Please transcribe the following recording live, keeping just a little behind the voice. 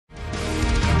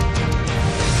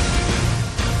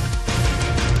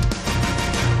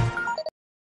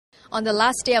On the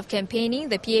last day of campaigning,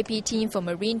 the PAP team for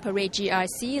Marine Parade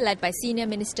GRC, led by Senior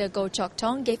Minister Goh Chok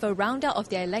Tong, gave a roundup of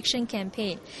their election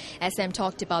campaign. SM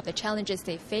talked about the challenges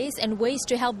they face and ways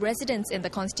to help residents in the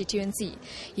constituency.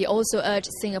 He also urged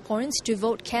Singaporeans to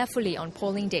vote carefully on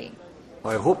polling day.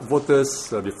 I hope voters,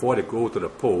 before they go to the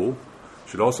poll,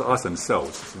 should also ask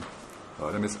themselves,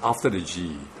 that means after the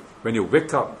GE, when you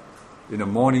wake up in the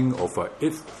morning of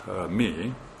 8th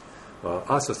May,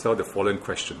 ask yourself the following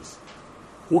questions.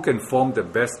 Who can form the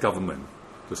best government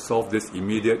to solve these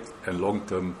immediate and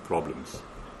long-term problems?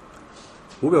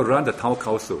 Who will run the town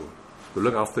council to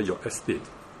look after your estate?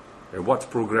 And what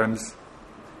programs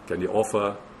can you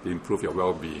offer to improve your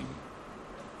well-being?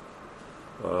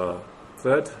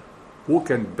 Third, who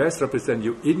can best represent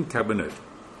you in cabinet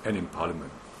and in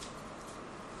parliament?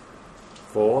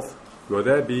 Fourth, will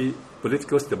there be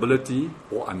political stability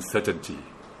or uncertainty?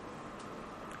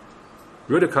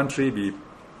 Will the country be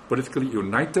politically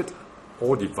united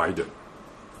or divided?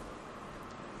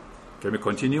 Can we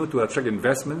continue to attract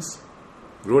investments,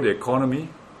 grow the economy,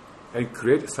 and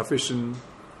create sufficient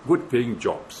good-paying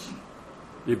jobs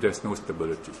if there's no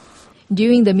stability?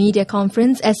 During the media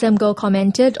conference, SM Goh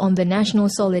commented on the National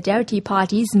Solidarity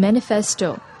Party's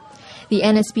manifesto. The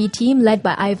NSP team, led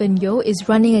by Ivan Yeo, is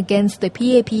running against the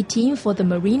PAP team for the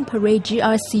Marine Parade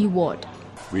GRC ward.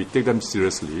 We take them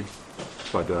seriously.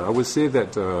 But I would say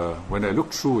that when I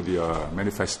looked through the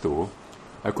manifesto,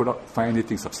 I could not find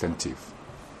anything substantive.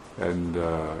 And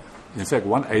in fact,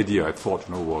 one idea I thought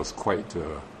was quite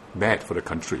bad for the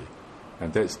country,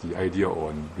 and that's the idea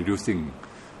on reducing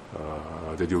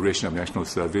the duration of national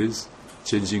service,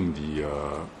 changing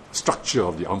the structure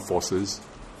of the armed forces,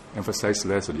 emphasize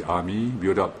less on the army,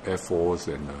 build up air force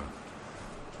and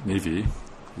navy.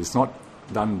 It's not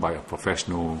done by a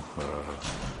professional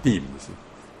team, you see,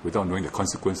 without knowing the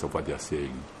consequence of what they are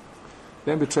saying.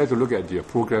 Then we try to look at the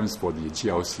programs for the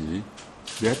GLC.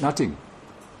 They had nothing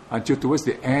until towards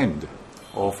the end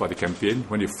of the campaign,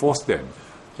 when they forced them.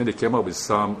 Then they came up with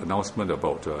some announcement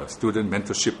about student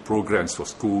mentorship programs for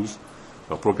schools,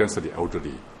 programs for the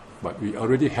elderly. But we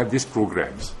already have these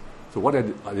programs. So what are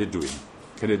they doing?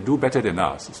 Can they do better than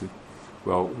us? You see?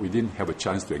 Well, we didn't have a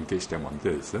chance to engage them on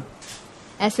this.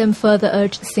 SM further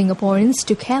urged Singaporeans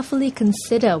to carefully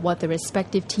consider what the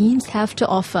respective teams have to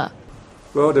offer.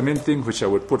 Well, the main thing which I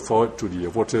would put forward to the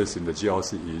voters in the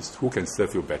GLC is who can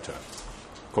serve you better.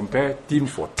 Compare team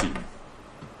for team.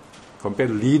 Compare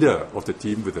the leader of the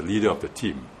team with the leader of the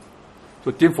team. So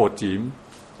team for team,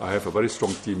 I have a very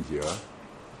strong team here.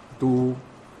 Two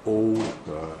old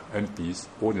MPs,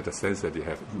 old in the sense that they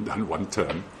have done one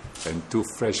term, and two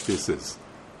fresh faces.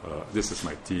 This is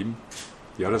my team.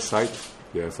 The other side,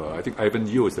 you have, I think Ivan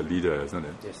Yeo is the leader, isn't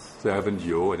it? Yes. So Ivan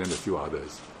Yeo and then a few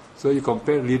others. So you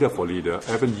compare leader for leader,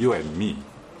 Ivan Yeo and me.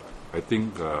 I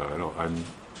think, I'm,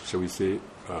 shall we say,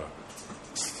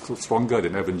 stronger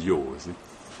than Ivan Yeo,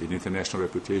 in international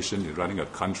reputation, in running a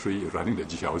country, in running the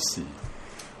GLC.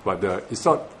 But it's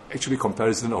not actually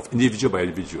comparison of individual by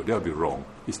individual. That would be wrong.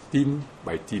 It's team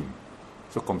by team.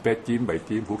 So compare team by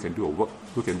team who can do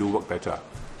work better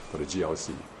for the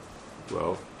GLC.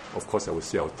 Well, of course, I would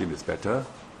say our team is better,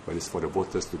 but it's for the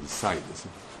voters to decide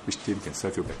which team can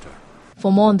serve you better.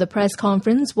 For more on the press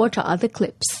conference, watch our other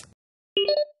clips.